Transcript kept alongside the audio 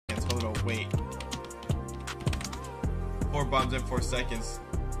a little wait. 4 bombs in 4 seconds.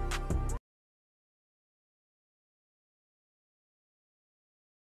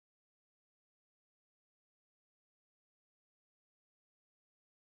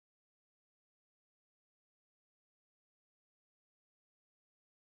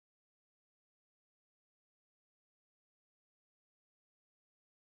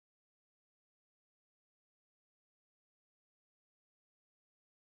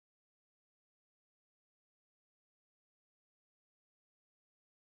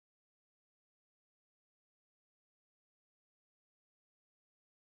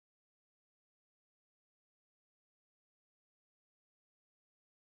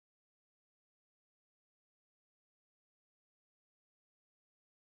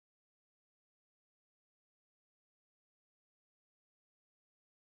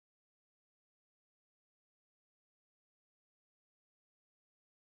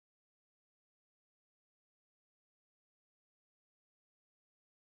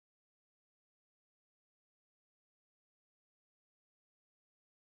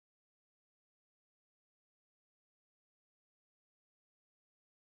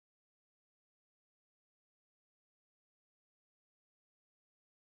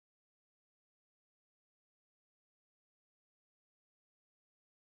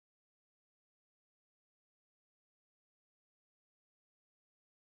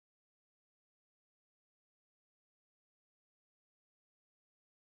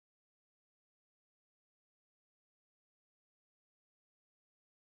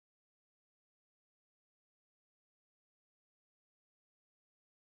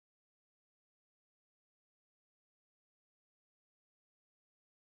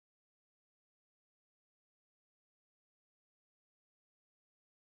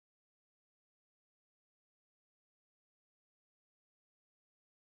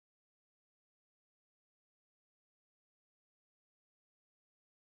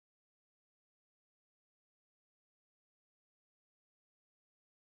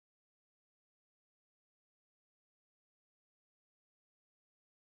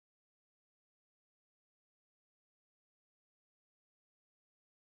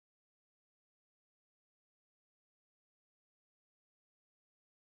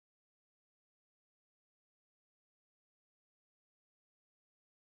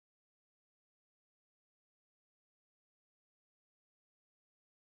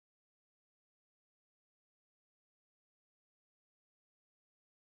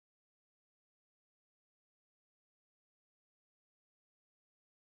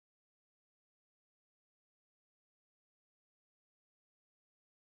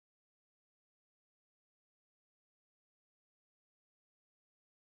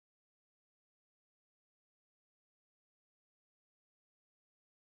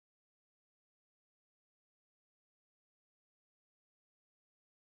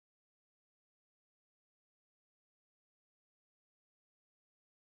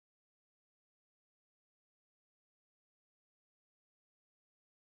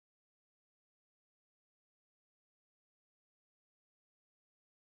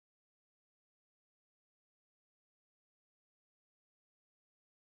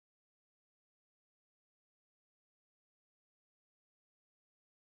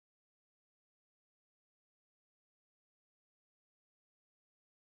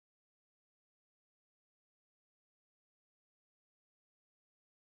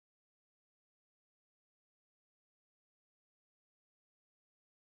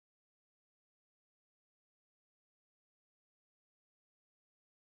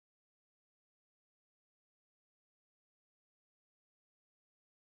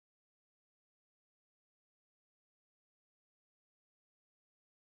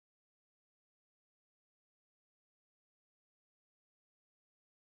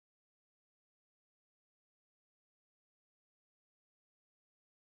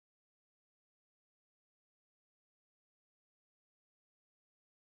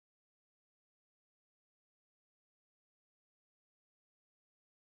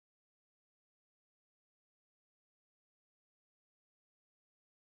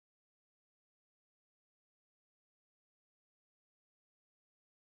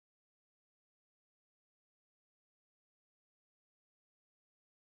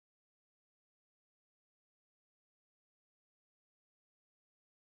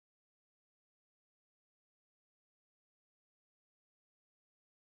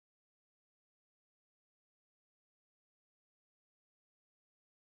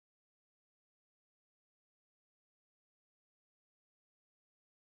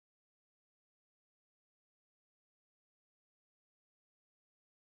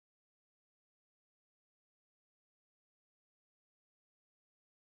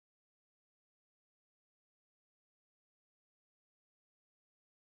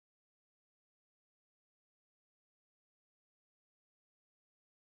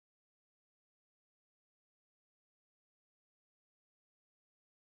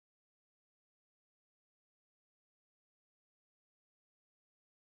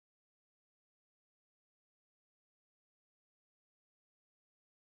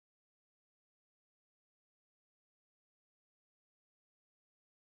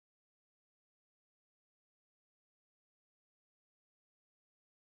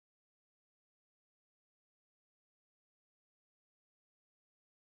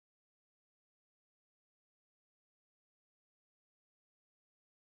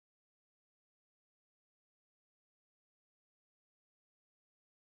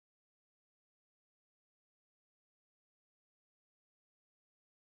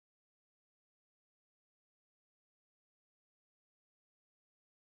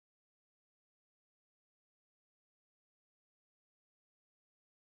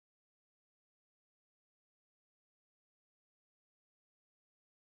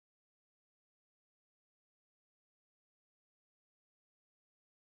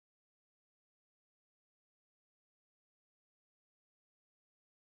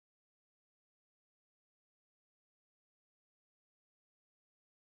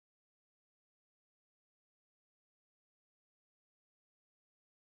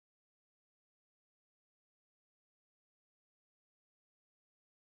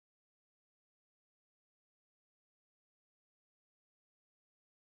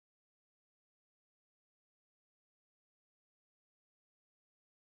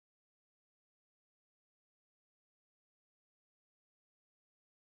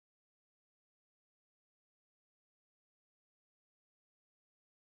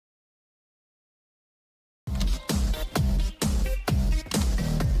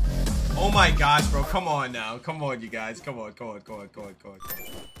 my gosh, bro. Come on now. Come on, you guys. Come on.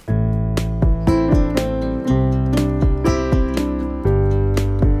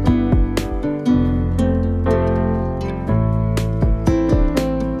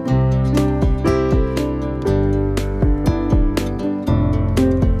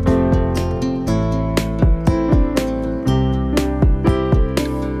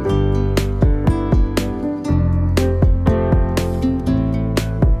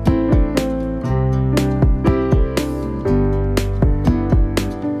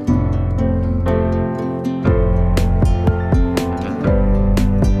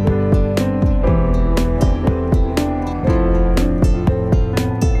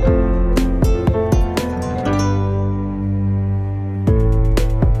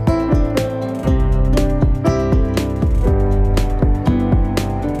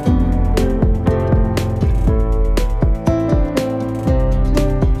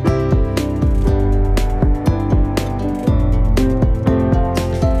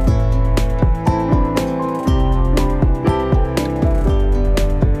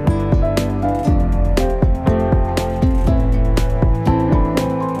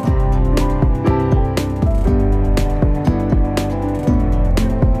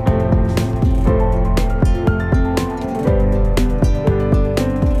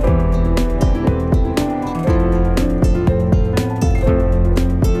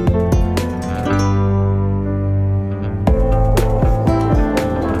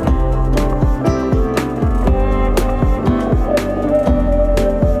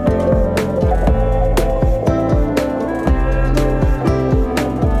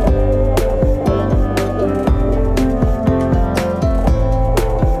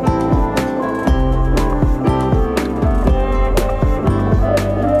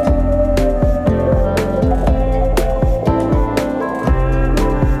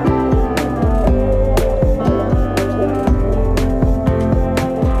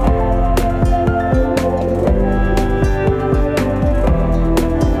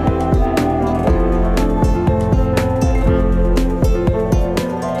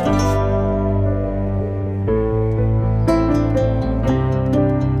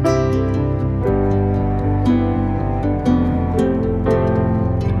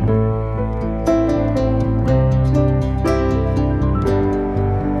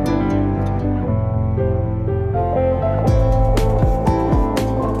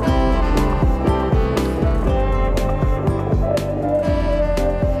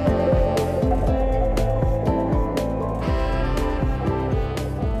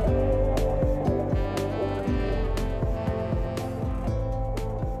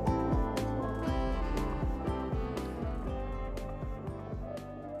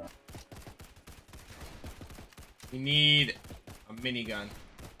 We need a minigun.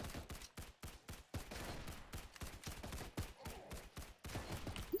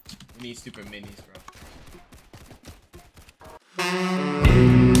 We need stupid minis, bro.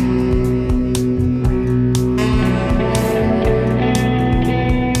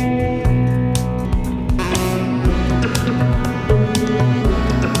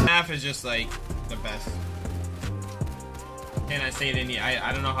 Math is just like the best. Can I say it any?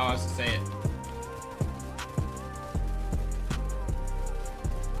 I don't know how else to say it.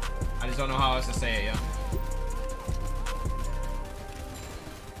 I just don't know how else to say it, yo.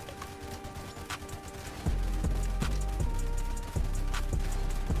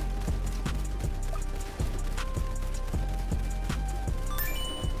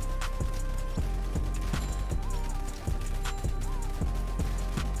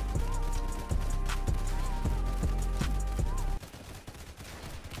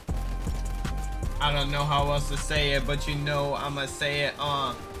 I don't know how else to say it, but you know I'ma say it,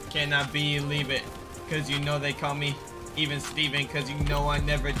 cannot believe it, cause you know they call me even Steven, cause you know I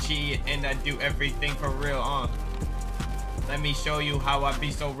never cheat and I do everything for real, let me show you how I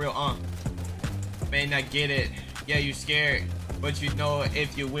be so real, may not get it, yeah you scared, but you know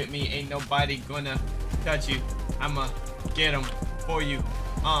if you with me ain't nobody gonna touch you, I'ma get them for you,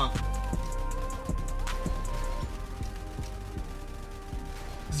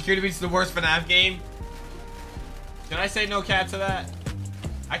 Security Beat's the worst FNAF game. Should I say no cap to that?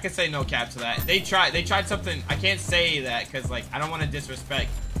 I could say no cap to that. They tried something. I can't say that because like I don't want to disrespect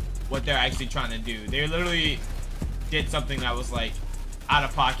what they're actually trying to do. They literally did something that was like out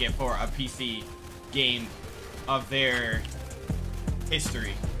of pocket for a PC game of their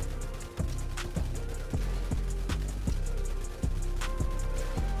history.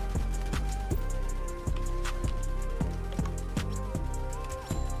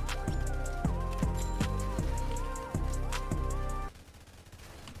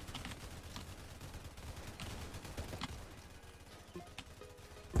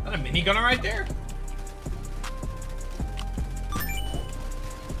 that a minigunner right there?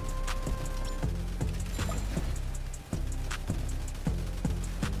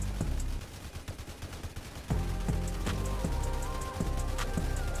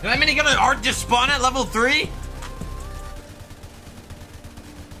 Did that minigunner art just spawn at level 3?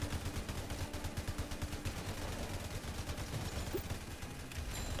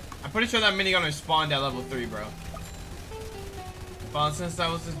 I'm pretty sure that minigunner spawned at level 3, bro. Well, since I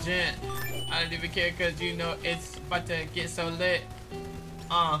was a gent, I didn't even care because you know it's about to get so lit.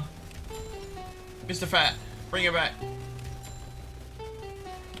 Mr. Fat, bring it back.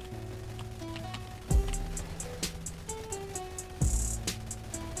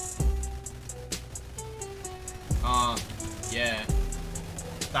 Yeah.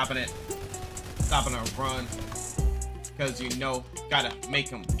 Stopping it. Stopping a run. Cause you know, gotta make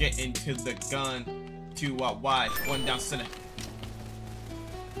them get into the gun. 2 out wide, 1 down center.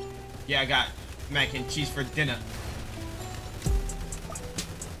 Yeah, I got mac and cheese for dinner.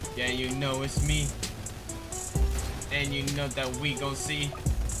 Yeah, you know it's me. And you know that we gon' see.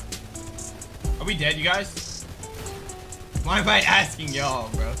 Are we dead, you guys? Why am I asking y'all,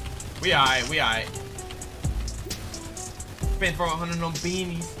 bro? We alright, we alright. Spent for 100 on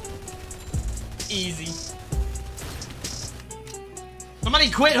beanies. Easy. Somebody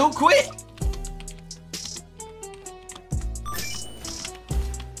quit, who quit?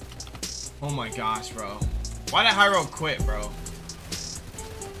 Oh my gosh, bro. Why did Hyro quit, bro?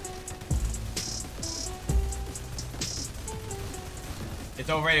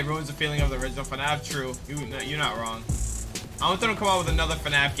 It's overrated, ruins the feeling of the original FNAF. True, you're not wrong. I want them to come out with another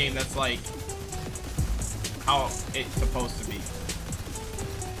FNAF game that's like how it's supposed to be.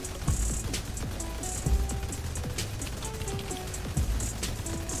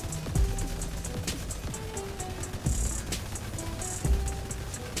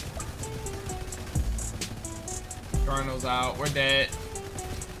 Colonel's out. We're dead.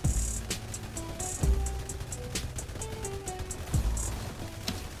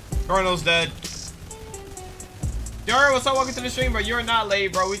 Colonel's dead. Dara, what's up? Welcome to the stream, bro. You're not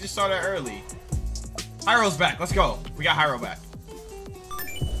late, bro. We just started early. Hyro's back. Let's go. We got Hyro back.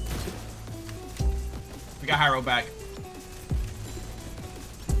 We got Hyro back.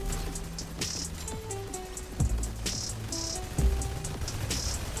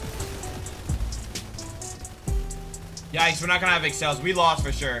 Yikes, we're not gonna have excels. We lost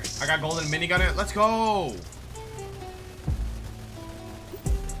for sure. I got golden minigunner. Let's go.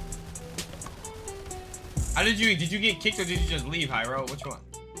 How did you get kicked or did you just leave, Hyro? Which one?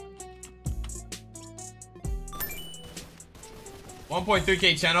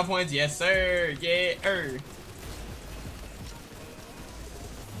 1.3k channel points? Yes, sir. Yeah,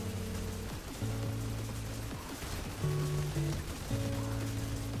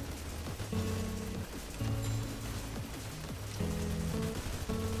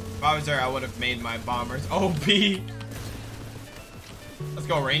 If I was there, I would have made my bombers OP. Let's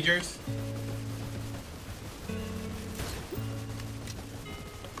go, Rangers.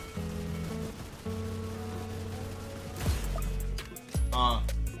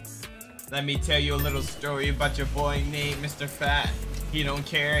 Let me tell you a little story about your boy named Mr. Fat. He don't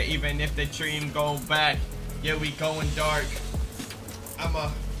care even if the dream go back. Yeah, we going dark. I'ma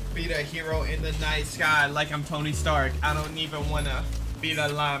be the hero in the night sky like I'm Tony Stark. I don't even wanna be the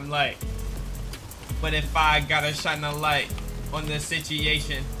limelight. But if I gotta shine a light on the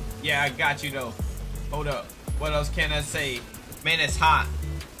situation, yeah, I got you though. Hold up. What else can I say? Man, it's hot.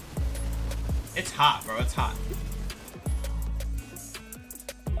 It's hot, bro. It's hot.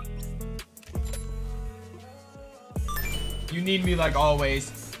 You need me like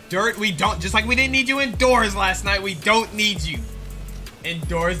always. Dirt, we don't. Just like we didn't need you indoors last night, we don't need you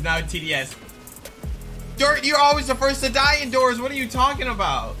indoors now, TDS. Dirt, you're always the first to die indoors. What are you talking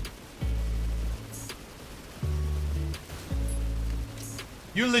about?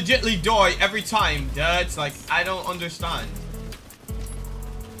 You legitly die every time, duh. It's like, I don't understand.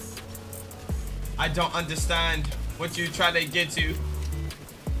 I don't understand what you try to get to.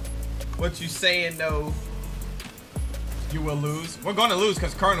 What you saying though. You will lose. We're gonna lose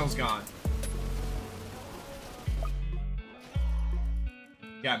because Colonel's gone.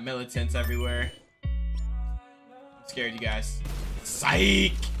 Got militants everywhere. I'm scared, you guys.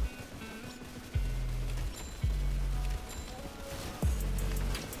 Psych!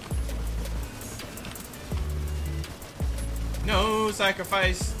 No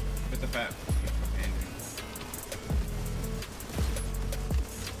sacrifice with the fat.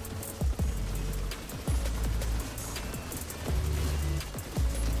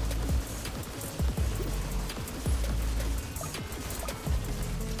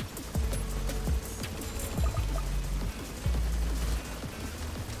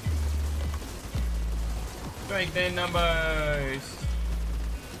 Strength in numbers.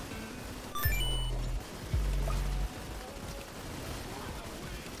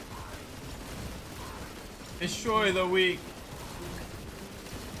 Destroy the weak.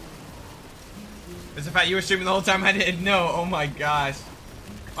 It's the fact you were streaming the whole time. I didn't know. Oh my gosh.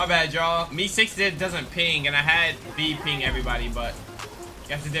 My bad, y'all. Me 6 doesn't ping, and I had B ping everybody, but I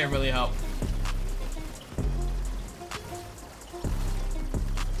guess it didn't really help.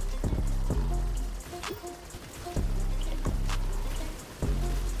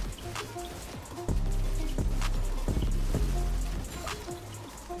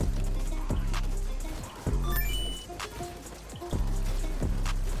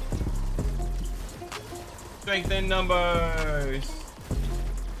 Strength in numbers.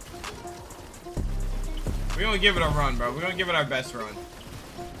 We're gonna give it a run, bro. We're gonna give it our best run.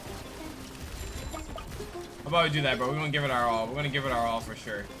 How about we do that, bro? We're gonna give it our all. We're gonna give it our all for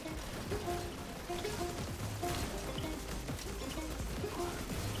sure.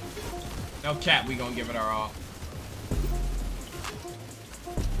 No cap, we gonna give it our all.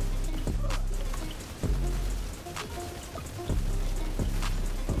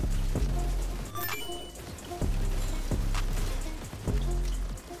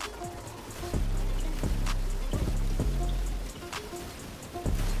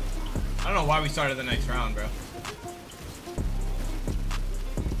 I don't know why we started the next round, bro.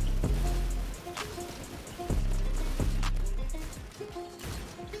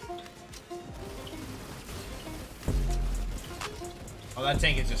 Oh, that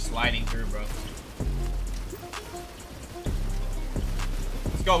tank is just sliding through, bro.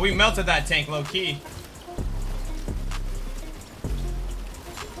 Let's go. We melted that tank low key.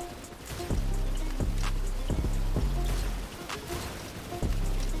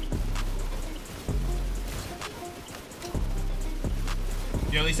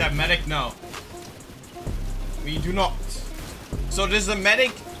 Do you at least have medic? No. We do not. So does the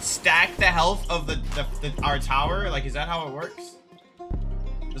medic stack the health of our tower? Like, is that how it works?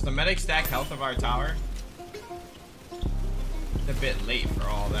 Does the medic stack health of our tower? It's a bit late for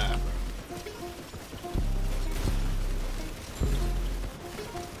all that, bro.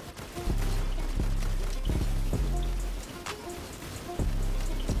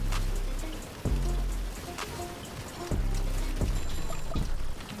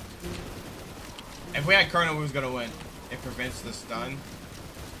 If we had Colonel, we was gonna win. It prevents the stun.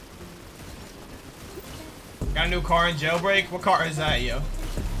 Got a new car in jailbreak? What car is that, yo?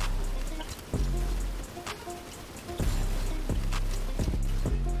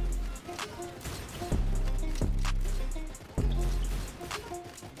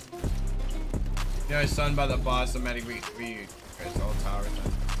 You know, stunned by the boss, the medic, we all towers.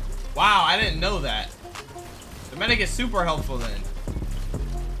 Wow, I didn't know that. The medic is super helpful then.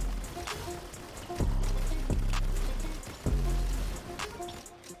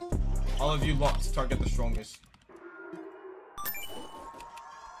 All of you lots target the strongest.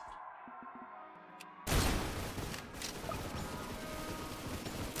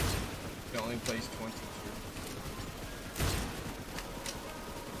 You only place 22.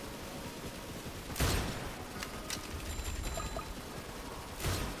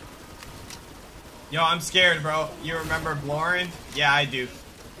 Yo, I'm scared, bro. You remember Blorin? Yeah, I do.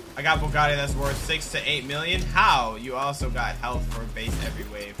 I got Bugatti that's worth 6 to 8 million. How? You also got health for base every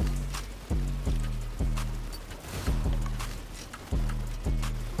wave.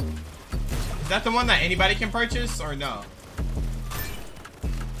 Is that the one that anybody can purchase or no?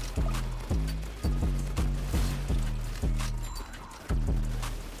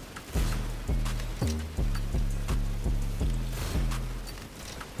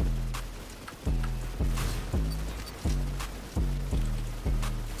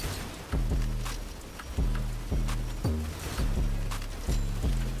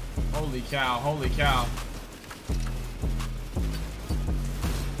 Holy cow, holy cow.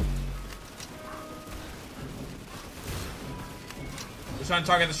 I'm trying to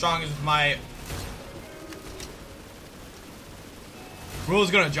target the strongest with my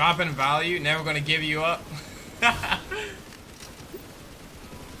rule's gonna drop in value, never gonna give you up. I'm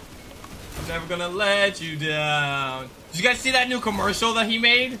never gonna let you down. Did you guys see that new commercial that he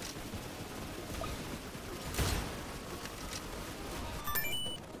made?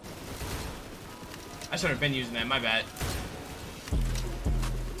 I should have been using that, my bad.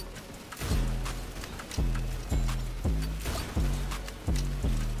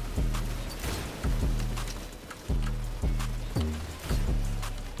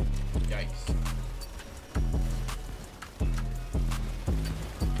 Yikes.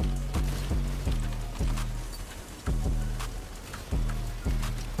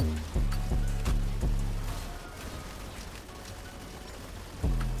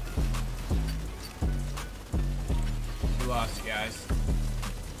 lost you guys.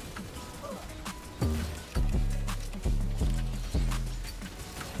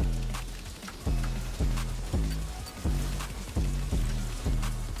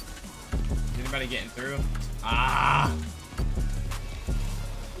 Is anybody getting through? Ah!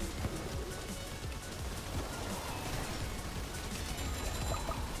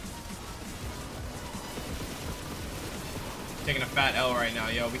 Taking a fat L right now,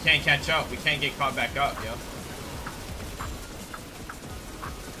 yo. We can't catch up. We can't get caught back up, yo.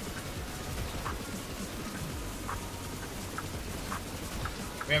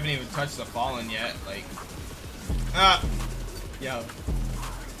 We haven't even touched the fallen yet, like. Ah! Yo.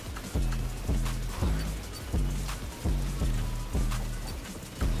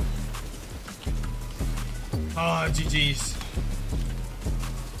 Oh, GG's.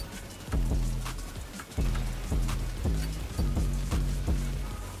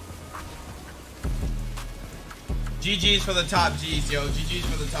 GG's for the top G's, yo. GG's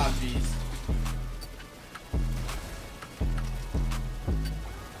for the top G's.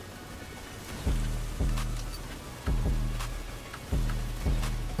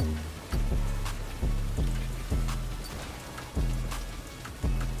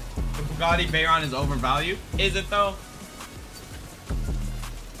 The Bugatti Veyron is overvalued. Is it though?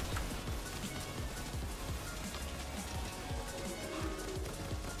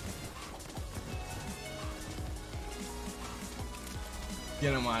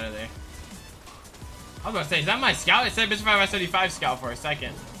 Get him out of there. I was about to say, is that my scout? It said Mr. 575 scout for a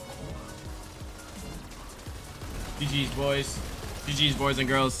second. GG's, boys. GG's, boys and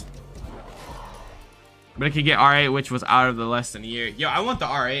girls. But I could get R8, which was out of the less than a year. Yo, I want the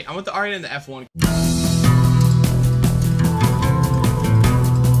R8. I want the R8 and the F1.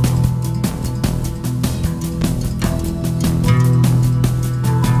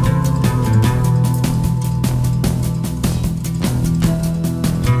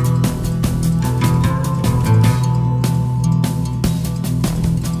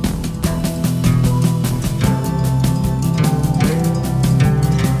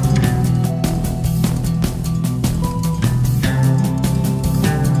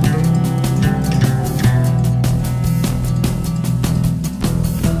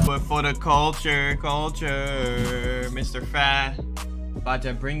 For the culture, Mr. Fat, about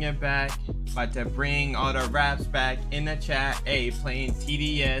to bring it back, about to bring all the raps back in the chat. Hey, playing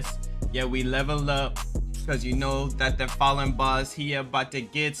TDS, yeah, we level up, cause you know that the fallen boss, he about to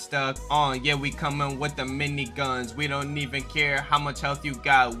get stuck on. Yeah, we coming with the mini guns, we don't even care how much health you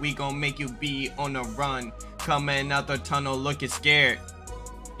got, we gon' make you be on a run, coming out the tunnel looking scared.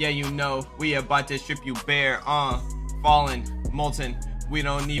 Yeah, you know, we about to strip you bare, fallen, molten, we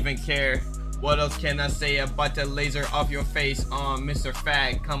don't even care. What else can I say about the laser off your face? Mr.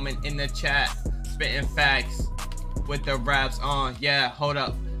 Fag coming in the chat, spitting facts with the raps on. Yeah, hold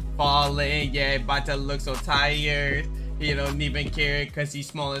up, falling. Yeah, about to look so tired. He don't even care cause he's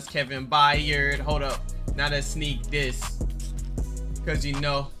small as Kevin Byard. Hold up, not a sneak diss, cause you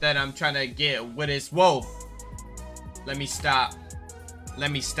know that I'm trying to get with this. Whoa, let me stop.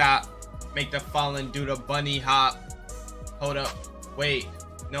 Let me stop. Make the fallen do the bunny hop. Hold up. Wait,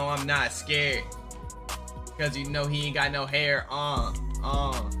 no, I'm not scared, cause you know he ain't got no hair.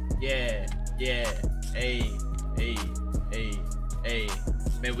 Yeah, hey,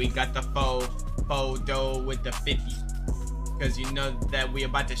 man, we got the photo with the 50, cause you know that we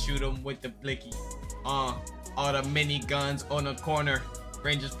about to shoot him with the blicky. All the mini guns on the corner,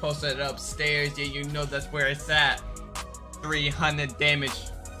 Rangers posted upstairs, yeah, you know that's where it's at. 300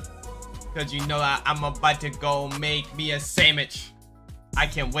 damage, cause you know I'm about to go make me a sandwich. I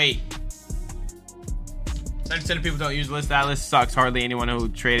can't wait. 30% of people don't use list. That list sucks. Hardly anyone who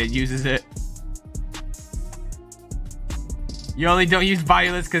traded uses it. You only don't use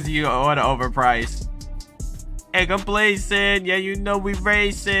value lists because you want to overprice. Hey, complacent. Yeah, you know we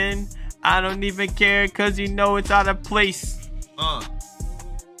racing. I don't even care because you know it's out of place.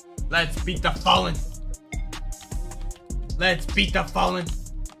 Let's beat the fallen. Let's beat the fallen.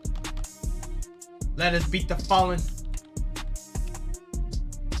 Let us beat the fallen.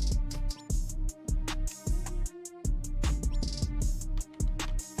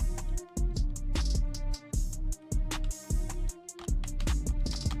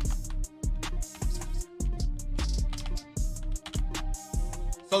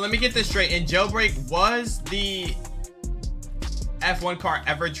 So let me get this straight. In Jailbreak, was the F1 car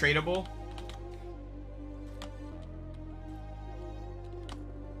ever tradable?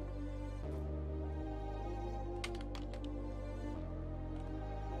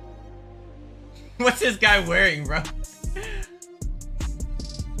 What's this guy wearing, bro?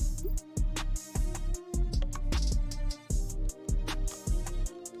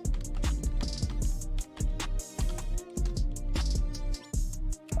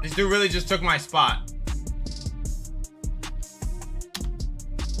 This dude really just took my spot.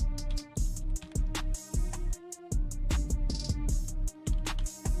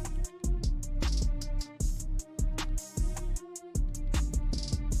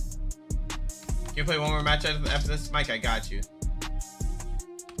 Can you play one more match after this? Mike, I got you.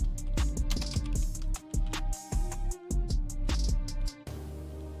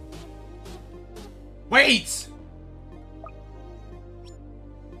 Wait!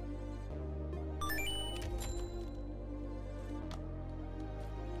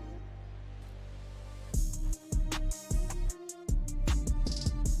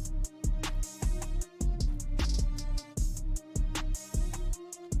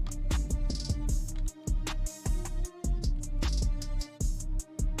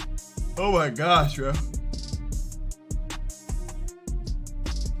 Oh my gosh, bro.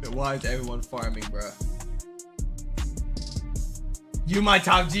 Why is everyone farming, bro? You my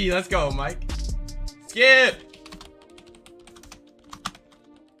top G. Let's go, Mike. Skip.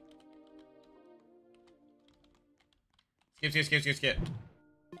 Skip.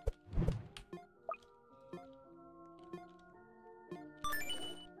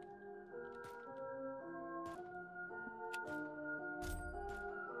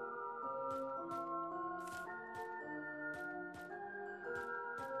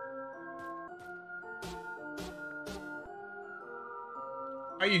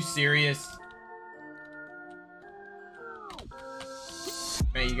 Are you serious?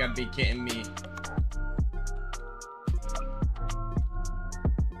 Man, you gotta be kidding me.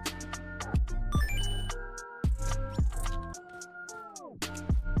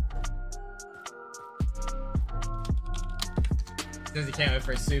 Says he can't wait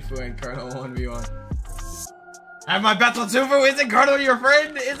for Sufu and Colonel 1v1. I have my bets on Sufu. Isn't Colonel your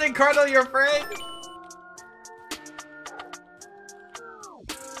friend? Isn't Colonel your friend?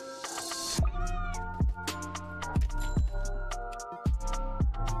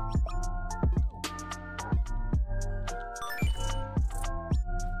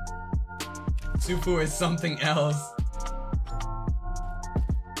 Sufu is something else.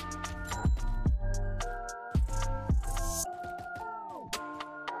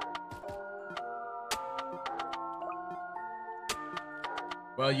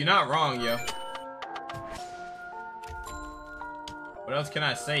 Well, you're not wrong, yo. What else can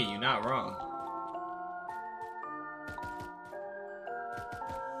I say? You're not wrong.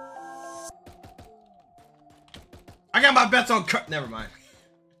 I got my bets on cut. Never mind.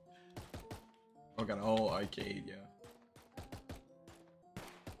 I got a whole arcade, yeah.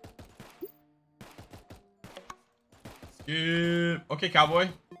 Skip. Okay, cowboy.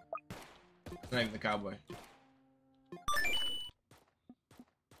 It's not even the cowboy.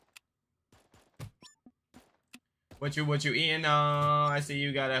 What you eating on? I see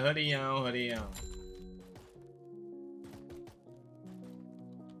you got a hoodie on,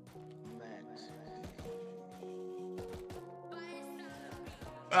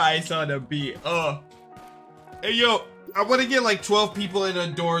 Ice on the beat. Oh. Hey, yo. I want to get like 12 people in a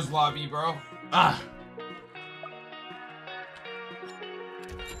doors lobby, bro. Ah.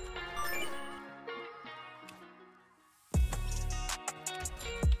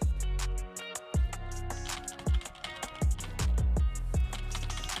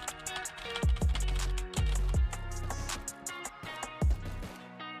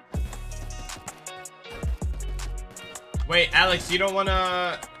 Wait, Alex, you don't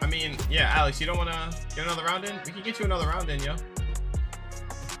wanna... I mean, yeah, Alex, you don't wanna get another round in? We can get you another round in, yo.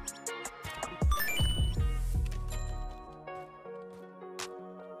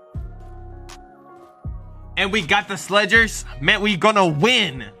 And we got the sledgers. Man, we gonna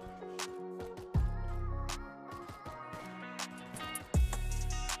win.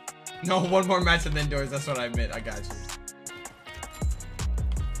 No, one more match and then doors. That's what I meant. I got you.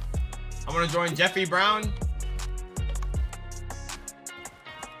 I'm gonna join Jeffrey Brown.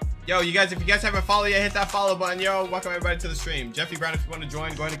 Yo, you guys, if you guys haven't followed yet, hit that follow button, yo. Welcome everybody to the stream. Jeffrey Brown, if you want to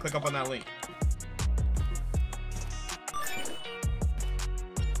join, go ahead and click up on that link.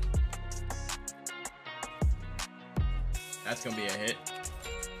 That's gonna be a hit.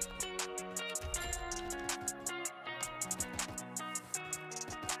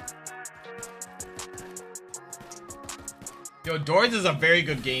 Yo, Doors is a very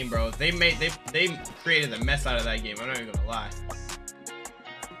good game, bro. They created the mess out of that game. I'm not even gonna lie.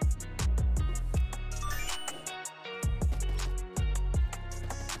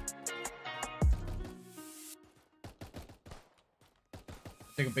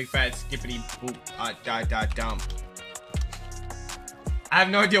 Take a big fat skippity boop dump. I have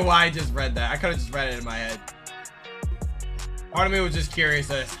no idea why I just read that. I could have just read it in my head. Part of me was just curious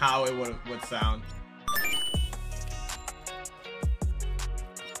as how it would sound.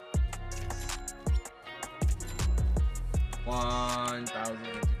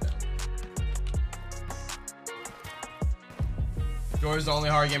 Doors the only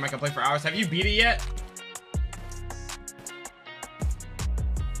horror game I can play for hours. Have you beat it yet?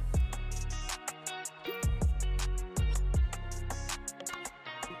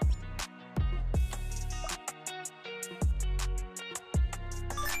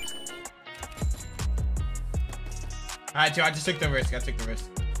 Alright, I just took the risk. I took the risk.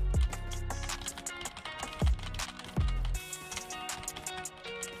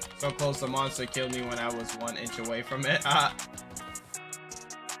 So close, the monster killed me when I was 1 inch away from it.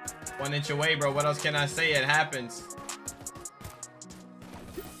 1 inch away, bro. What else can I say? It happens.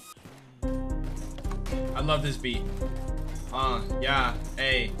 I love this beat. Yeah,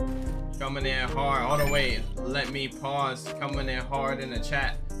 hey. Coming in hard all the way. Let me pause. Coming in hard in the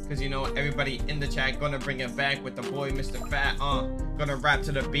chat. Cause you know everybody in the chat gonna bring it back with the boy Mr. Fat. Gonna rap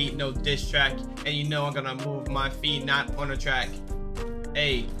to the beat, no diss track. And you know I'm gonna move my feet, not on the track.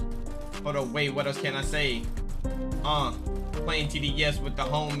 Hey. Hold on, wait, what else can I say? Playing TDS with the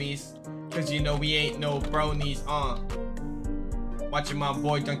homies. Cause you know we ain't no bronies, watching my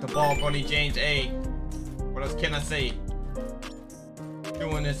boy dunk the ball, Bronny James, ayy. What else can I say?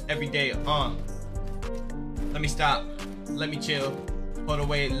 Doing this every day, Let me stop, let me chill. Hold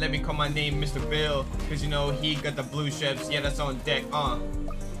away, let me call my name Mr. Bill. Cause you know he got the blue chips, yeah, that's on deck,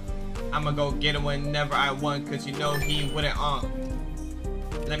 I'ma go get him whenever I want. Cause you know he wouldn't,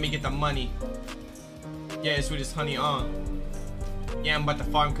 let me get the money. Yeah, it's sweet as honey, Yeah, I'm about to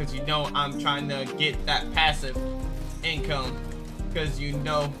farm cause you know I'm trying to get that passive income. Cause you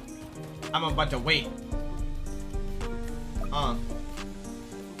know I'm about to wait.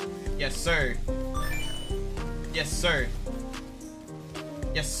 Yes, sir. Yes, sir.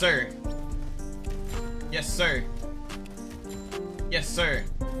 Yes, sir. Yes, sir. Yes, sir.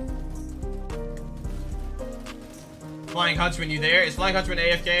 Flying Huntsman, you there? Is Flying Huntsman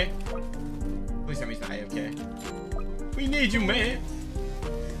AFK? Please tell me he's not AFK. We need you, man.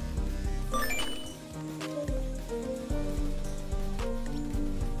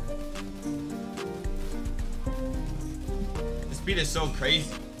 This beat is so crazy.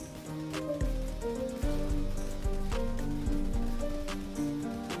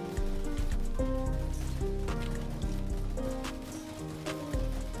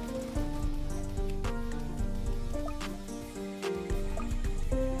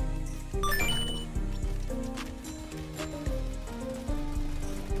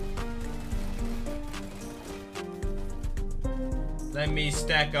 Let me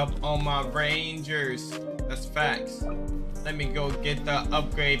stack up on my Rangers. That's facts. Let me go get the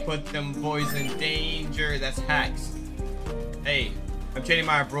upgrade. Put them boys in danger. That's hacks. Hey, I'm trading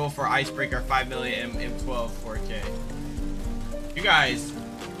my bro for Icebreaker 5 million M12 4K. You guys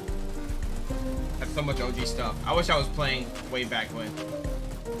have so much OG stuff. I wish I was playing way back when.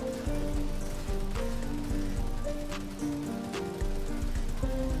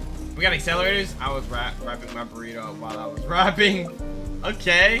 We got accelerators. I was wrapping my burrito while I was rapping.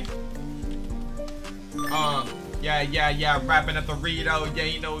 Okay. Yeah, wrapping up the burrito. Yeah,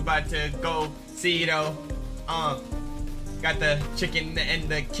 you know we about to go see though. Got the chicken and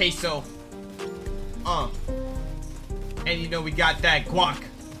the queso. And you know we got that guac,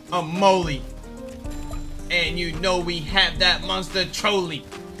 moly. And you know we have that monster trolley.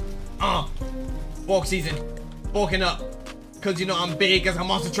 Walk season, walking up. Cause you know I'm big as a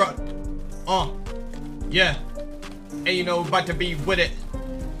monster truck. Yeah. And you know about to be with it.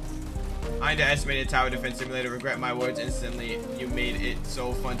 I underestimated Tower Defense Simulator. Regret my words instantly. You made it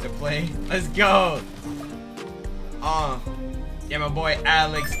so fun to play. Let's go. Yeah, my boy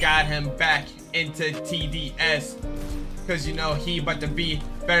Alex got him back into TDS. Cause you know he about to be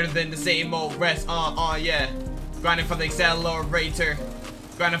better than the same old rest. Yeah. Grinding for the accelerator.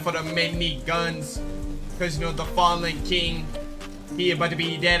 Grinding for the mini guns. Cause you know the fallen king, he about to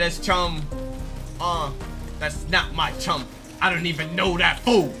be dead as chum. That's not my chum. I don't even know that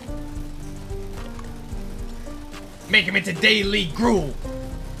fool. Make him into daily gruel.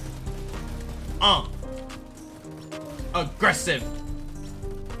 Aggressive.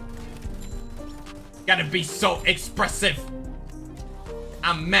 Gotta be so expressive.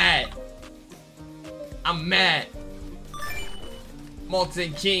 I'm mad. I'm mad.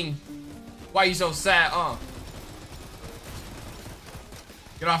 Molten King. Why you so sad,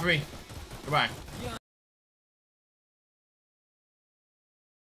 Get off of me. Goodbye.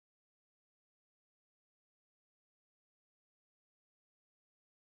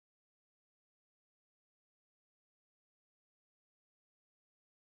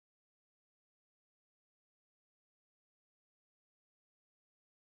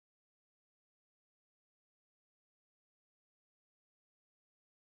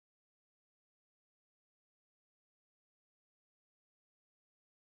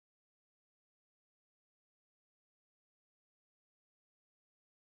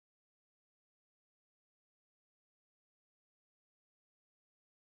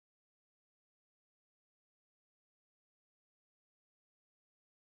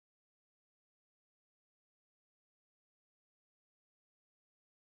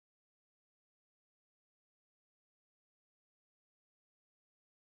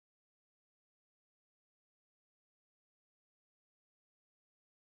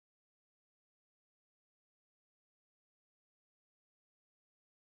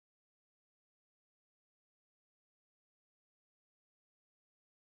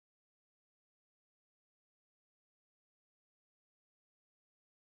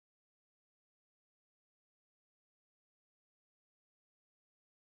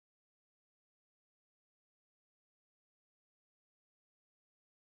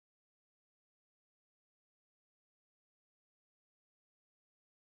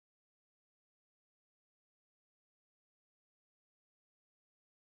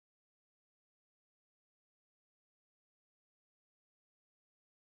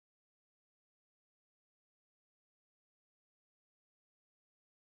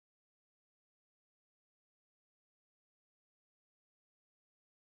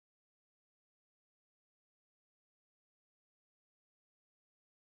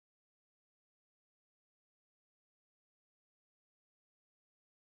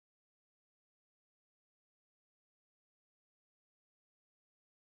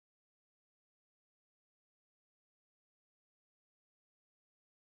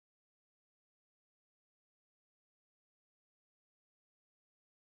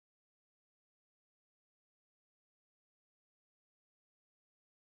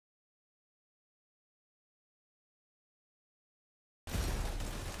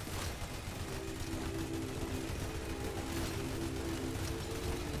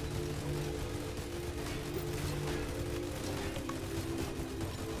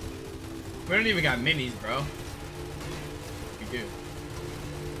 We don't even got minis, bro. We do.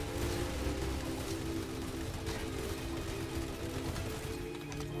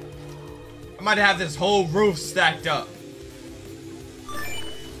 I might have this whole roof stacked up.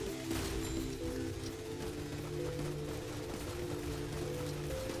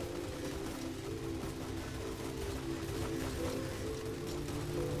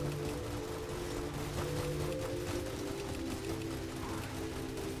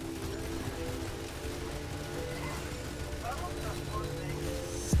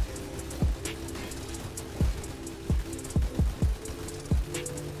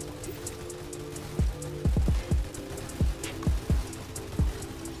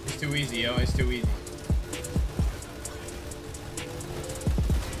 Too easy, yo. It's too easy.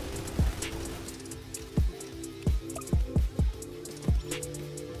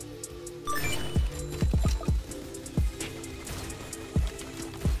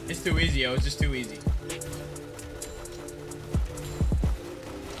 It's too easy, yo. It's just too easy.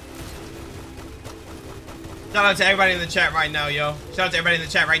 Shout out to everybody in the chat right now, yo. Shout out to everybody in the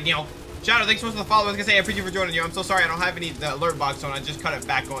chat right now. Shout out, thanks so much for the follow. I was gonna say, I appreciate you for joining, yo. I'm so sorry I don't have the alert box on. I just cut it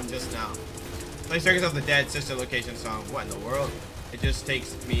back on just now. Play Circus of the Dead Sister Location song. What in the world? It just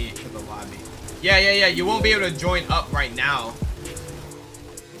takes me to the lobby. Yeah. You won't be able to join up right now.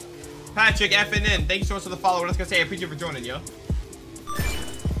 Patrick effing in. Thanks so much for the follow. I was gonna say, I appreciate you for joining, yo.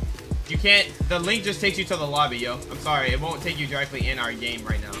 You can't. The link just takes you to the lobby, yo. I'm sorry. It won't take you directly in our game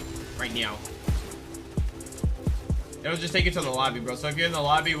right now. It'll just take you to the lobby, bro. So if you're in the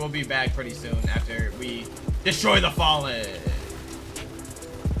lobby, we'll be back pretty soon after we destroy the Fallen.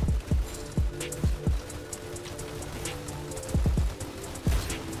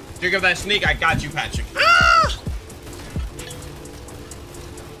 Drink up that sneak. I got you, Patrick. Ah!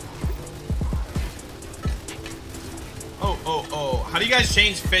 Oh. How do you guys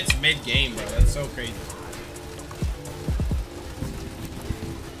change fits mid-game, bro? That's so crazy.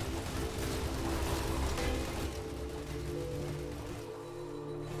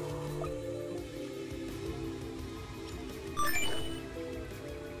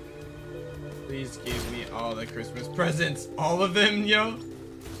 Please give me all the Christmas presents. All of them, yo.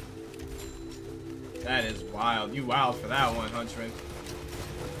 That is wild. You wild for that one, Hunchman.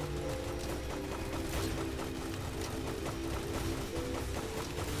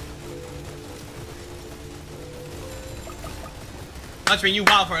 Hunchman, you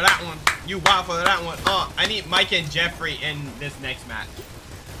wild for that one. You wild for that one. I need Mike and Jeffrey in this next match.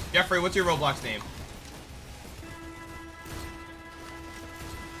 Jeffrey, what's your Roblox name?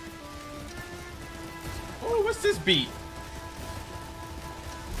 Oh, what's this beat?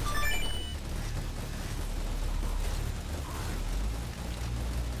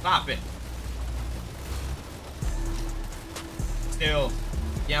 Stop it. Still.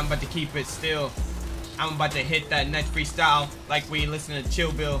 Yeah, I'm about to keep it still. I'm about to hit that next freestyle like we listen to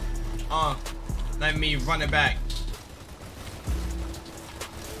Chill Bill. Let me run it back.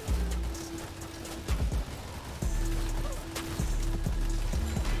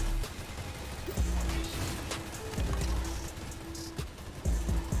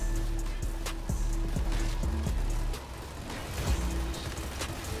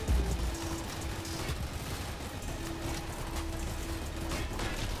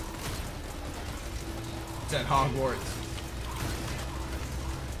 At Hogwarts.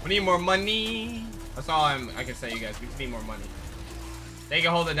 We need more money. That's all I can say, you guys. We just need more money. They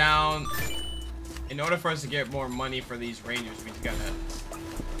can hold it down. In order for us to get more money for these rangers,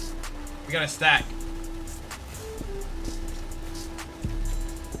 we gotta stack.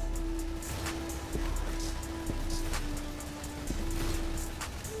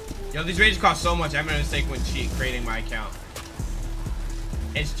 Yo, these rangers cost so much. I made a mistake when creating my account.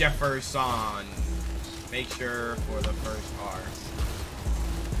 It's Jefferson. Make sure for the first R.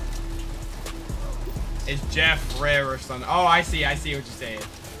 It's Jeff Ferrer or something. Oh, I see what you're saying.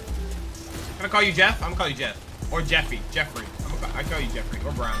 Can I call you Jeff? I'm gonna call you Jeff. Or Jeffy. Jeffrey. I call you Jeffrey.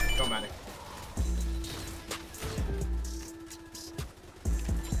 Or Brown. Don't matter.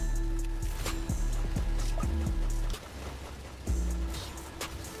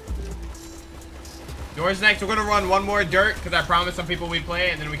 Doors next. We're gonna run one more dirt because I promised some people we'd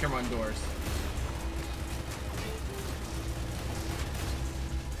play, and then we can run doors.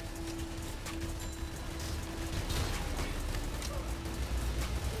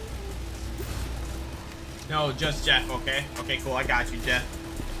 No, just Jeff, okay? Okay, cool. I got you, Jeff.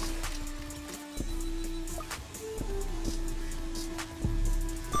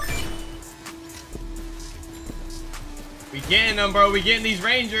 We getting them, bro. We getting these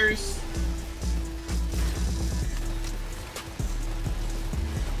rangers.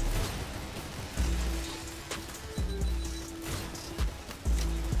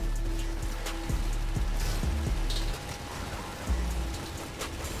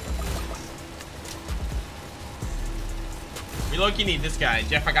 We low-key need this guy.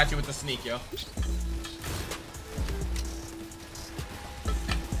 Jeff, I got you with the sneak, yo.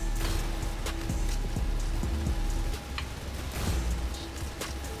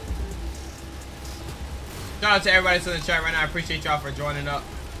 Shout out to everybody that's in the chat right now. I appreciate y'all for joining up.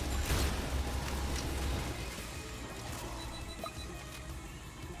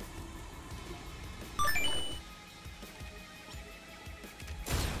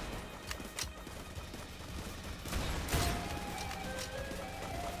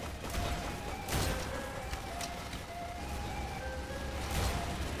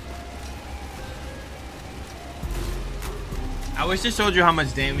 I wish it showed you how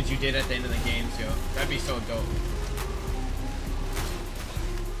much damage you did at the end of the games, yo. That'd be so dope.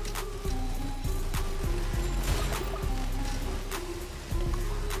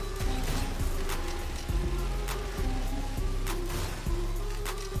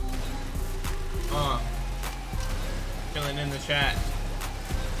 Chilling in the chat.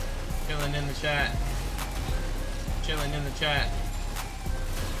 Chilling in the chat. Chilling in the chat.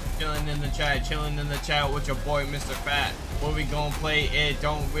 Chilling in the chat. Chilling in the chat with your boy, Mr. Fat. Where we gon' play it,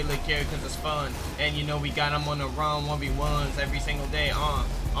 don't really care cause it's fun. And you know we got them on the run, 1v1s every single day.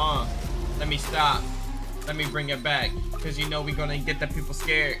 Let me stop. Let me bring it back. Cause you know we gonna get the people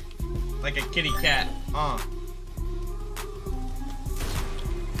scared. Like a kitty cat.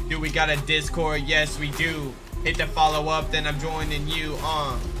 Do we got a Discord? Yes, we do. Hit the follow up, then I'm joining you.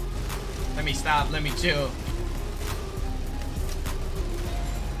 Let me stop, let me chill.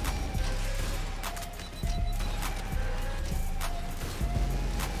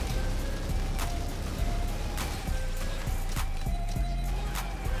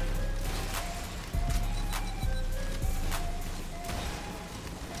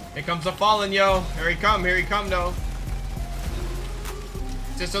 Here comes the fallen, yo. Here he come, though.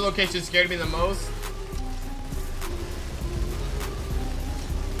 Just the location scared me the most.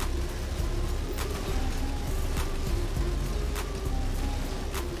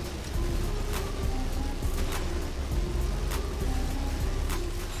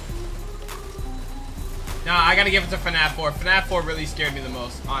 Nah, I gotta give it to FNAF 4. FNAF 4 really scared me the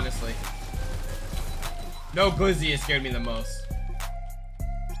most, honestly. No Glizzy has scared me the most.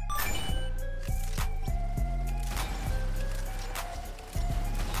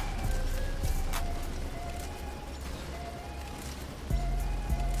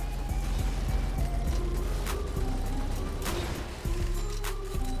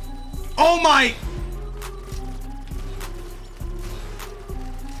 Oh my!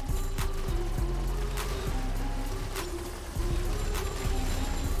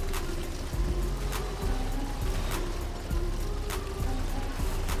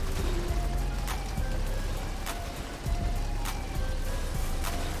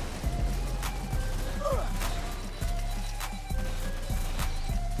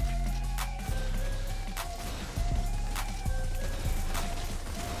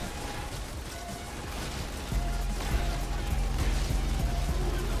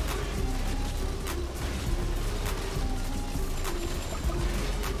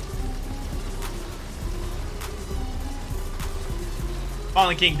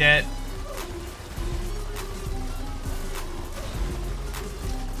 Fallen King dead.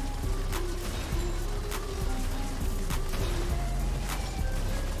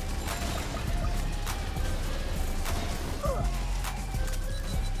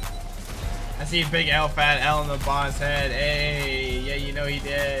 I see a big L, fat L on the boss head. Hey, yeah, you know he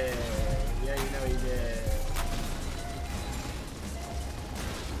did. Yeah, you know he did.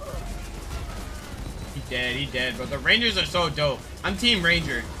 He dead, but the Rangers are so dope. I'm Team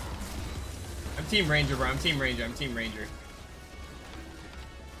Ranger. I'm Team Ranger, bro. I'm Team Ranger. I'm Team Ranger.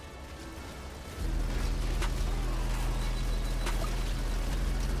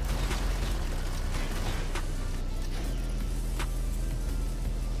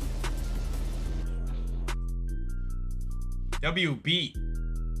 W beat.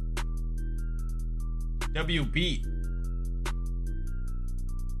 W beat.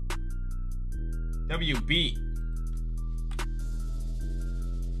 W beat.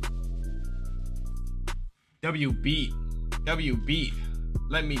 W beat. W beat.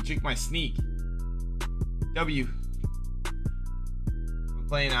 Let me drink my sneak. W. I'm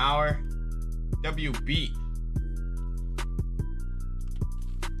playing an hour. W beat.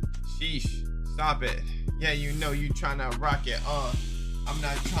 Sheesh. Stop it. Yeah, you know you tryna rock it. I'm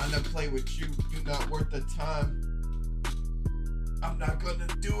not trying to play with you. You're not worth the time. I'm not gonna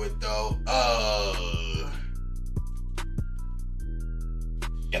do it though.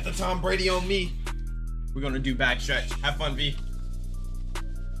 Get the Tom Brady on me. We're gonna do backstretch. Have fun, V.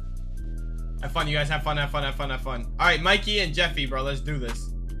 Have fun, you guys. Have fun, have fun, have fun, have fun. All right, Mikey and Jeffy, bro. Let's do this.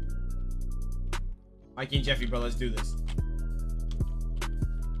 Mikey and Jeffy, bro. Let's do this.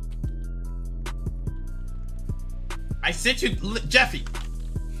 I sent you, Jeffy.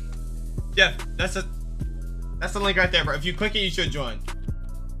 Jeff, that's the link right there, bro. If you click it, you should join.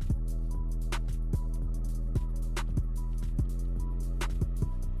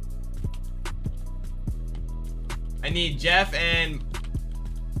 I need Jeff and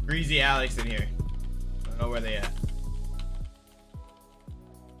Greasy Alex in here. I don't know where they at.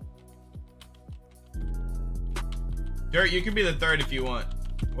 Dirt, you can be the third if you want.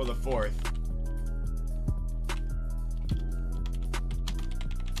 Or the fourth.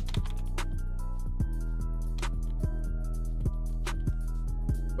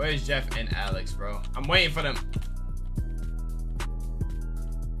 Where's Jeff and Alex, bro? I'm waiting for them.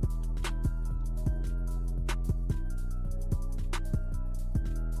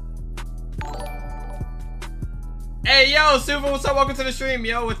 Hey, yo, Super, what's up? Welcome to the stream,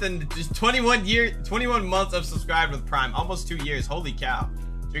 yo. Within just 21 months of subscribed with Prime. Almost 2 years. Holy cow.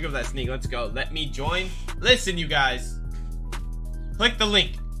 Drink up that sneak. Let's go. Let me join. Listen, you guys. Click the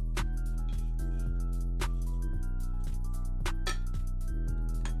link.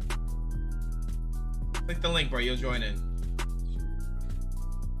 Click the link, bro. You'll join in.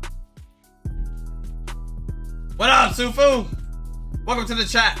 What up, Sufu? Welcome to the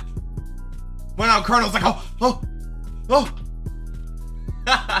chat. Went out, Colonel's like, oh.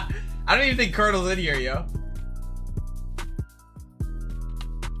 I don't even think Colonel's in here, yo.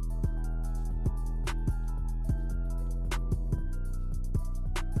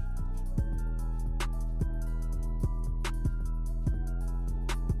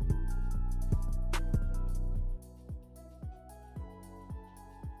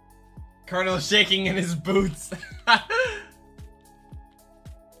 Colonel's shaking in his boots.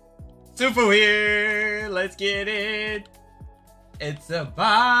 Sufu here, let's get it. It's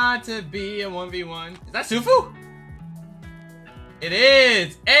about to be a 1v1. Is that Sufu? It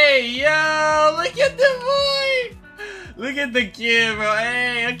is. Hey, yo, look at the boy. Look at the kid, bro.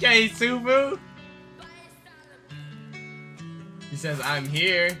 Hey, okay, Sufu. He says, I'm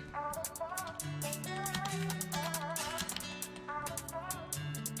here.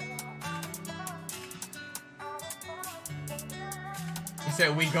 He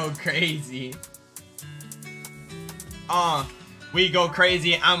said, we go crazy. We go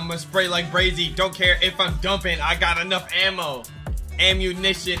crazy. I'ma spray like Brazy. Don't care if I'm dumping. I got enough ammo.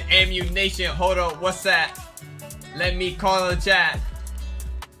 Ammunition. Hold up. What's that? Let me call the chat.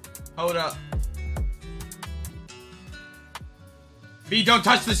 Hold up. B, don't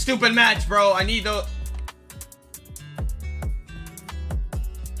touch the stupid match, bro. I need the...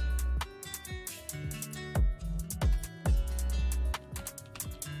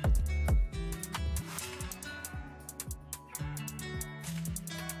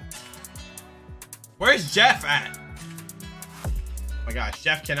 Where's Jeff at? Oh my gosh,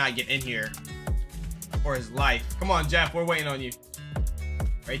 Jeff cannot get in here for his life. Come on, Jeff, we're waiting on you.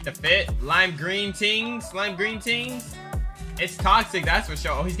 Rate the fit. Lime green tings. It's toxic, that's for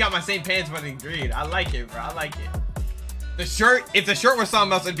sure. Oh, he's got my same pants but in green. I like it, bro. I like it. The shirt, if the shirt was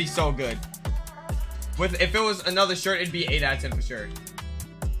something else, it'd be so good. If it was another shirt, it'd be 8 out of 10 for sure.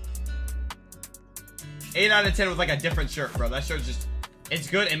 8 out of 10 with like a different shirt, bro. That shirt's just, it's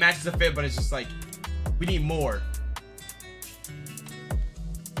good. It matches the fit, but it's just like, we need more.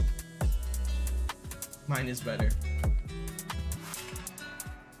 Mine is better.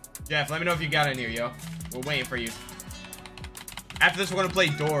 Jeff, let me know if you got in here, yo. We're waiting for you. After this, we're gonna play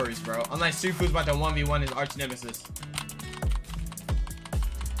Doors, bro. Unless Sufu's about to 1v1 his arch nemesis.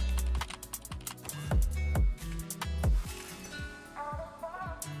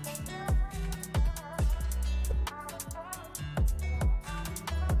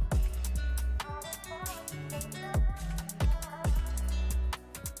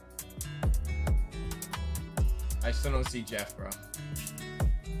 I still don't see Jeff, bro.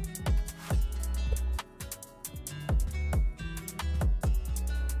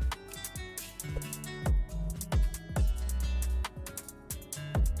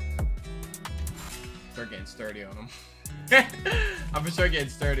 Start getting sturdy on him. I'm for sure getting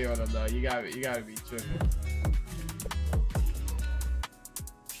sturdy on him though. You gotta be tripping.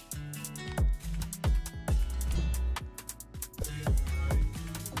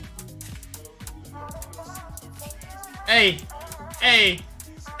 Hey.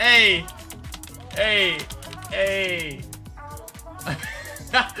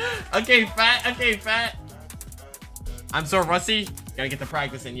 Okay, fat. I'm so rusty. Gotta get the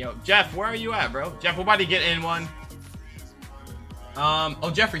practice in, yo. Jeff, where are you at, bro? Jeff, we're about to get in one.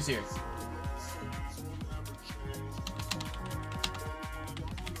 Oh, Jeffrey's here.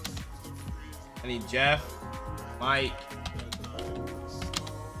 I need Jeff, Mike.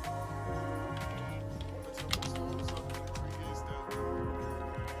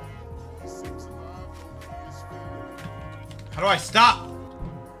 How do I stop?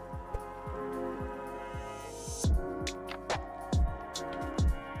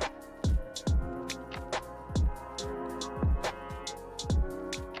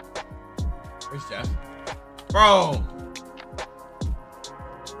 Where's Jeff? Bro!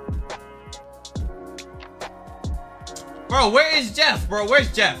 Bro, where is Jeff? Bro,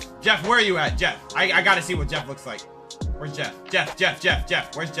 where's Jeff? Jeff, where are you at? Jeff. I gotta see what Jeff looks like. Where's Jeff?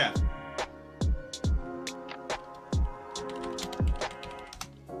 Jeff. Where's Jeff?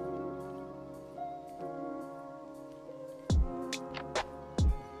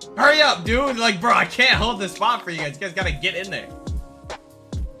 Hurry up, dude. Like, bro, I can't hold this spot for you guys. You guys gotta get in there.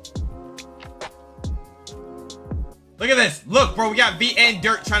 Look at this. Look, bro, we got V and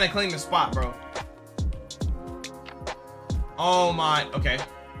Dirt trying to claim the spot, bro. Oh my, okay.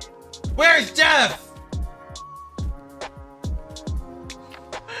 Where's Jeff?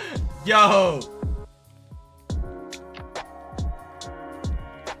 Yo.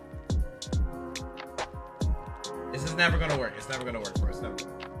 This is never gonna work. It's never gonna work for us. Never.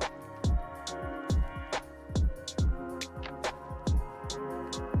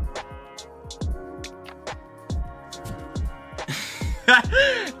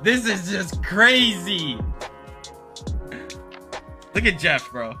 This is just crazy. Look at Jeff,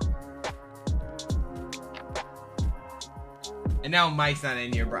 bro. And now Mike's not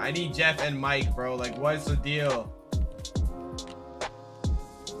in here, bro. I need Jeff and Mike, bro. Like, what's the deal?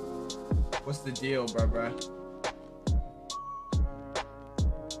 What's the deal, bro?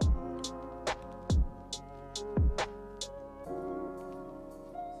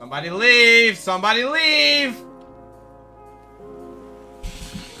 Somebody leave! Somebody leave!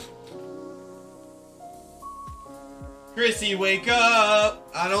 Chrissy, wake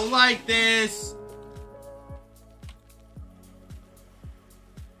up! I don't like this.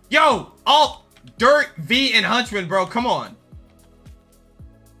 Yo! Alt, Dirt, V, and Huntsman, bro. Come on.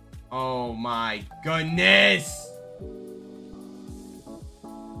 Oh my goodness.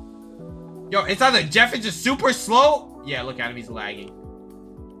 Yo, it's either Jeff is just super slow. Yeah, look at him. He's lagging.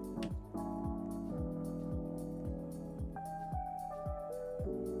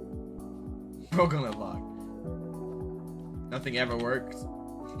 Bro, gonna log. Nothing ever works.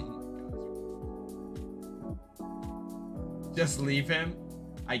 Just leave him?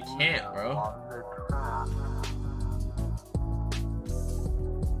 I can't, bro.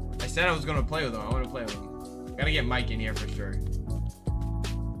 I said I was gonna play with him. I want to play with him. Gotta get Mike in here for sure.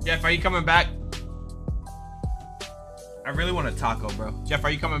 Jeff, are you coming back? I really want a taco, bro. Jeff,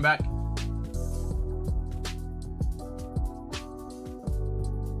 are you coming back?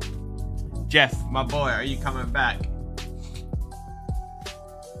 Jeff, my boy, are you coming back?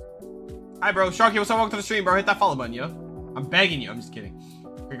 Hi, bro. Sharky, what's up? Welcome to the stream, bro. Hit that follow button, yo. I'm begging you. I'm just kidding.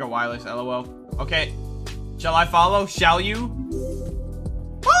 Here go wireless, LOL. Okay. Shall I follow? Shall you?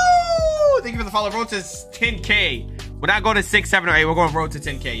 Woo! Thank you for the follow. Road to 10K. We're not going to 6, 7, or 8. We're going road to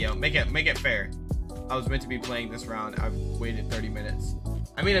 10K, yo. Make it fair. I was meant to be playing this round. I've waited 30 minutes.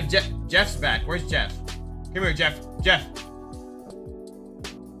 I mean, if Jeff's back. Where's Jeff? Come here, Jeff. Jeff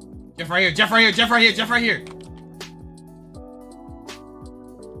right here. Jeff right here.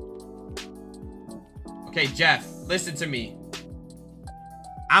 Okay, Jeff, listen to me.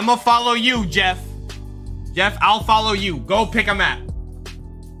 I'ma follow you, Jeff. Jeff, I'll follow you. Go pick a map.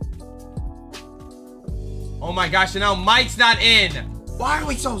 Oh my gosh, and now Mike's not in. Why are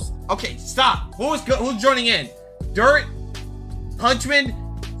we so... Okay, stop. Who's joining in? Dirt? Hunchman?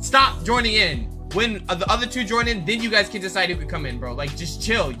 Stop joining in. When the other two join in, then you guys can decide who can come in, bro. Like, just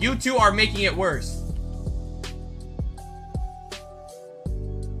chill. You two are making it worse.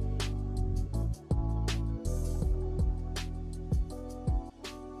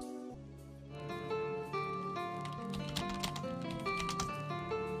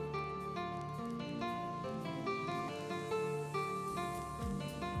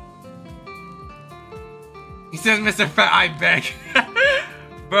 He says, Mr. Fat, I beg.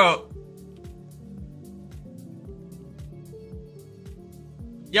 Bro.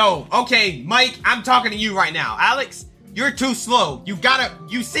 Yo, okay, Mike, I'm talking to you right now. Alex, you're too slow. You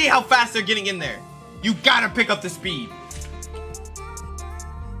see how fast they're getting in there. You gotta pick up the speed.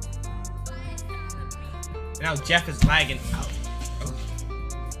 Now Jeff is lagging out. Oh.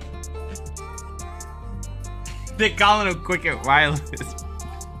 They're calling him quick and wireless.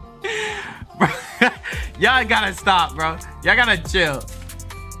 Y'all gotta stop, bro. Y'all gotta chill.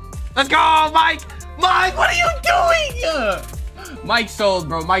 Let's go, Mike! Mike, what are you doing? Mike sold,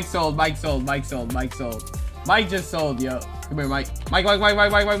 bro. Mike sold. Mike sold. Mike sold. Mike sold. Mike just sold, yo. Come here, Mike. Mike.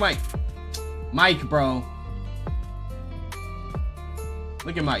 Mike, bro.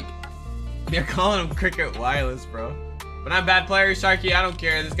 Look at Mike. They're calling him Cricket Wireless, bro. But I'm a bad player, Sharky. I don't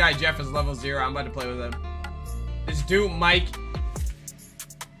care. This guy Jeff is level 0. I'm about to play with him. This dude, Mike.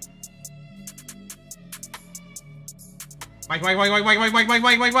 Mike.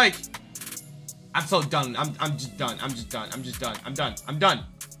 I'm so done. I'm just done. I'm done.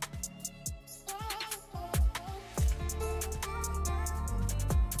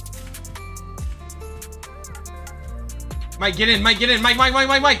 Mike, get in. Mike, get in. Mike,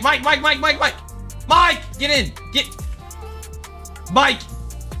 get in.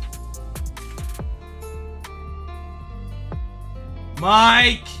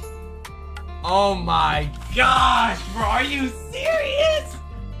 Mike. Oh my gosh, bro. Are you serious?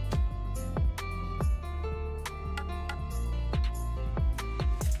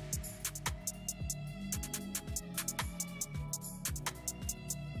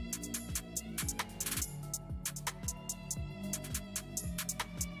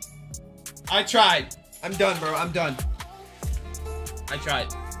 I tried. I'm done, bro. I'm done. I tried.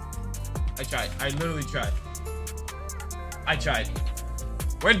 I literally tried. I tried.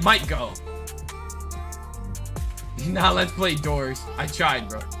 Where'd Mike go? Now let's play Doors. I tried,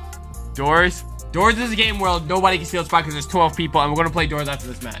 bro. Doors? Doors is a game where nobody can steal a spot because there's 12 people, and we're going to play Doors after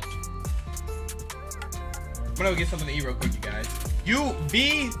this match. I'm going to go get something to eat real quick, you guys. You,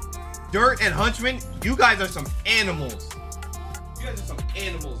 B, Dirt, and Hunchman, you guys are some animals. You guys are some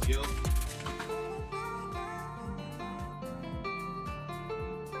animals, yo.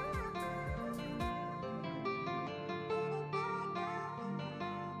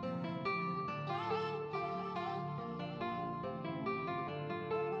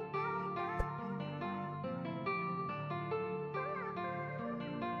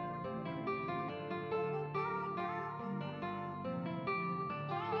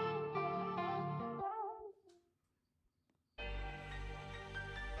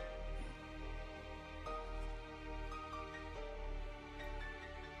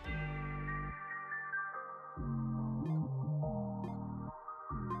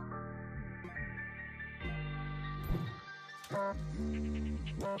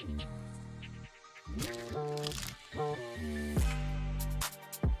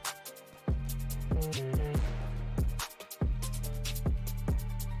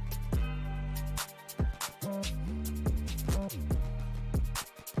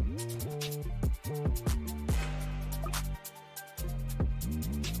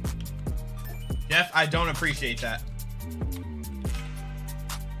 Jeff, I don't appreciate that.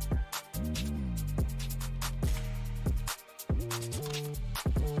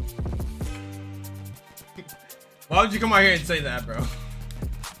 Why would you come out here and say that, bro?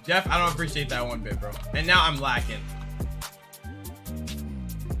 Jeff, I don't appreciate that one bit, bro. And now I'm lacking.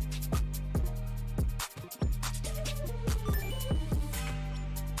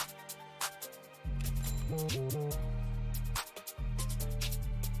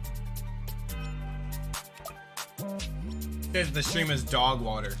 Says the stream is dog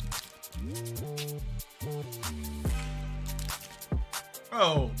water.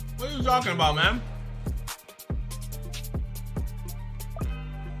 Oh, what are you talking about, man?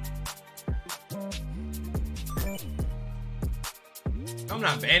 I'm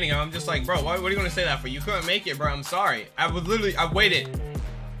not banning him. I'm just like, bro, what are you gonna say that for? You couldn't make it, bro. I'm sorry. I waited.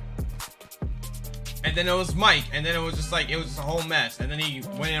 And then it was Mike, and then it was just like, it was just a whole mess. And then he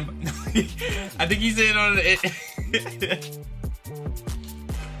went in. I think he's in on it.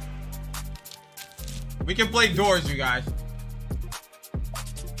 We can play Doors, you guys.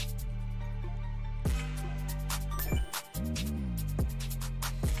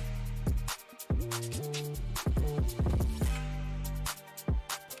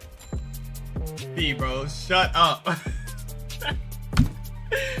 B, bro, shut up.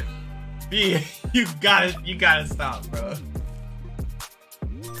 B, you gotta stop, bro.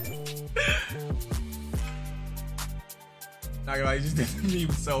 Not gonna lie, you just did the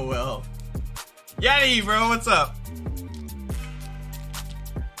meme so well. Yeti, bro, what's up?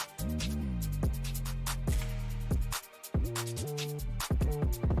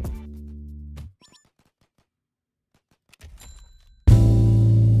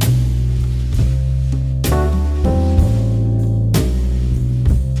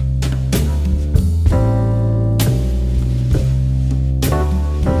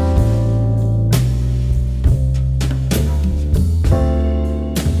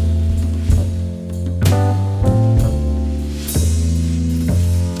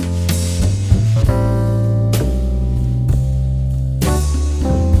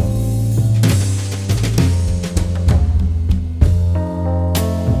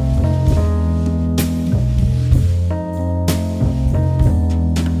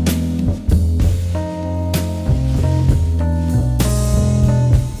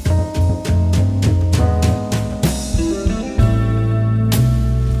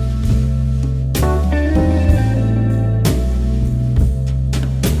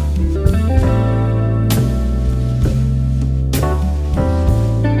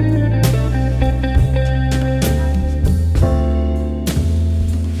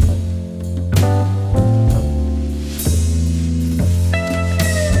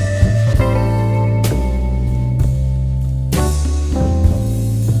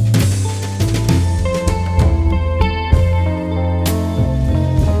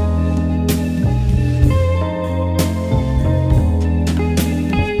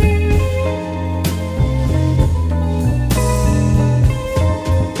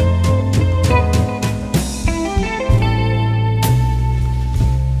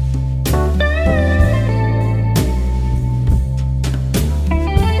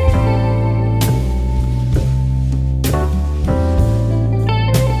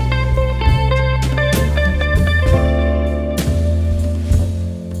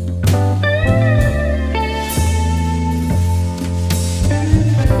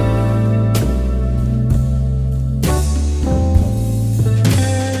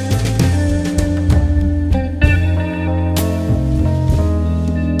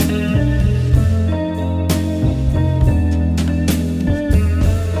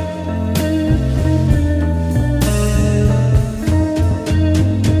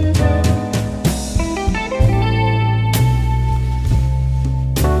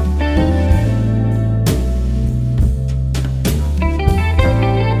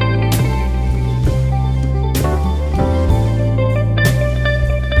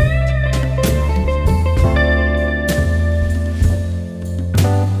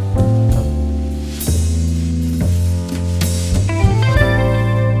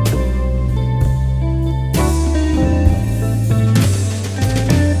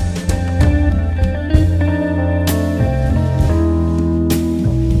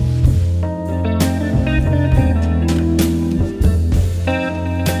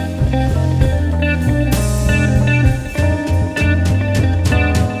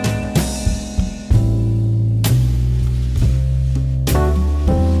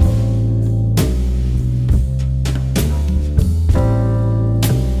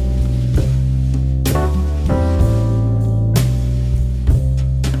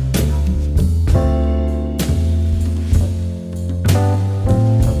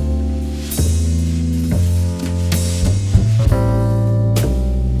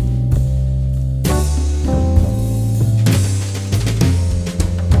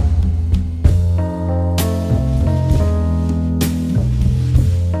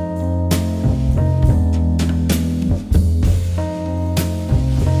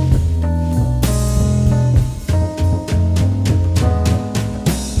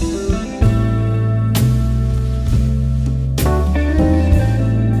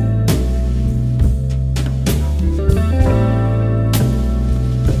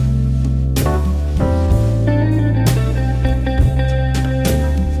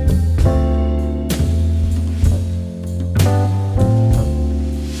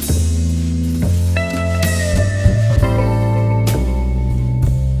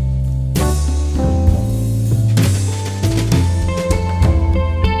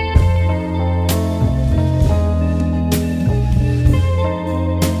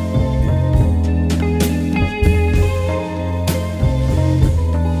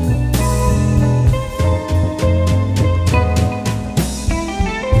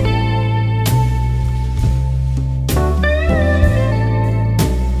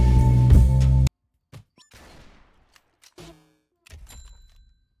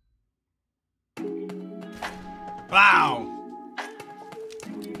 Wow.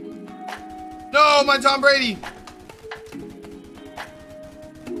 No, my Tom Brady.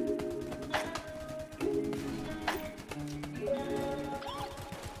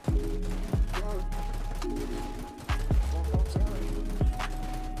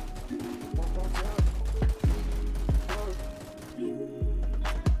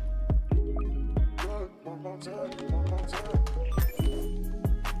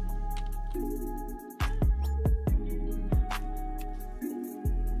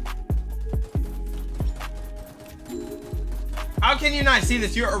 How can you not see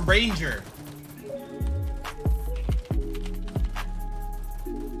this? You're a ranger.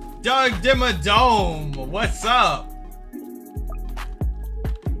 Doug Dimmadome, what's up?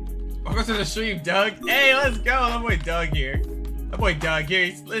 Welcome to the stream, Doug. Hey, let's go. That boy Doug here. That boy Doug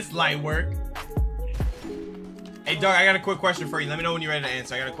here. It's light work. Hey, Doug, I got a quick question for you. Let me know when you're ready to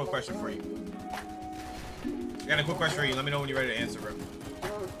answer. I got a quick question for you. Let me know when you're ready to answer, bro.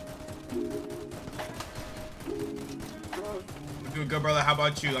 I'm doing good, brother. How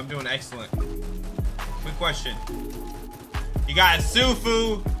about you? I'm doing excellent. Quick question. You got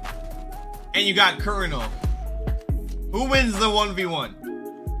Sufu and you got Colonel. Who wins the 1v1?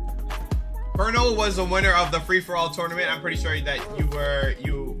 Colonel was the winner of the free-for-all tournament. I'm pretty sure that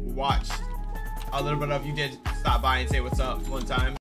you watched a little bit of, you did stop by and say what's up one time.